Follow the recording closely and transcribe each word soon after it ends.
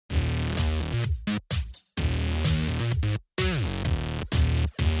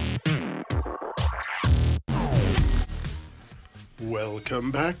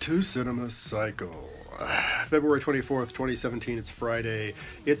Welcome back to Cinema Cycle. February 24th, 2017, it's Friday.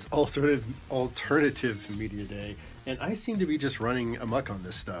 It's alternative media day, and I seem to be just running amok on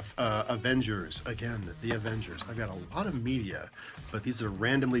this stuff. Avengers, again, the Avengers. I've got a lot of media, but these are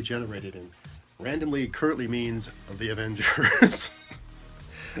randomly generated, and randomly currently means the Avengers.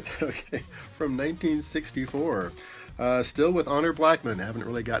 Okay, from 1964. Still with Honor Blackman. Haven't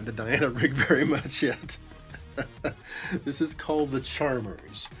really gotten to Diana Rigg very much yet. This is called The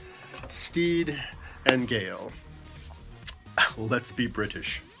Charmers. Steed and Gale. Let's be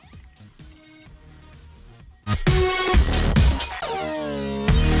British.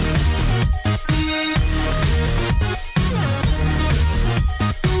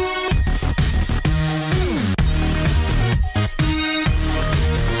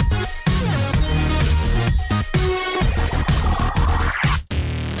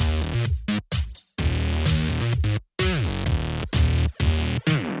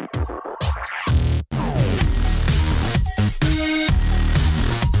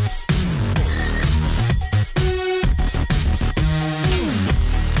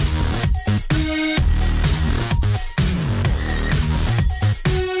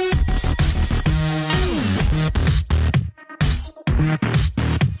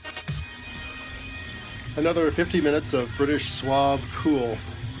 Another 50 minutes of British suave cool.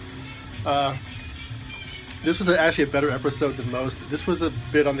 This was actually a better episode than most. This was a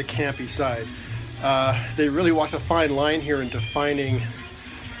bit on the campy side. They really walked a fine line here in defining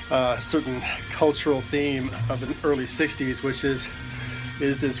a certain cultural theme of the early 60s, which is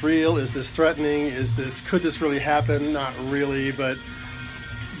this real? Is this threatening? Could this really happen? Not really, but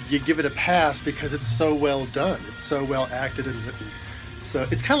you give it a pass because it's so well done. It's so well acted and written. So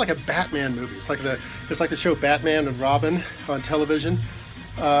it's kind of like a Batman movie. It's like the show Batman and Robin on television.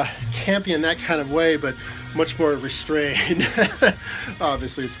 Campy in that kind of way, but much more restrained.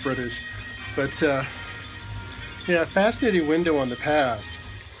 Obviously, it's British. But yeah, fascinating window on the past.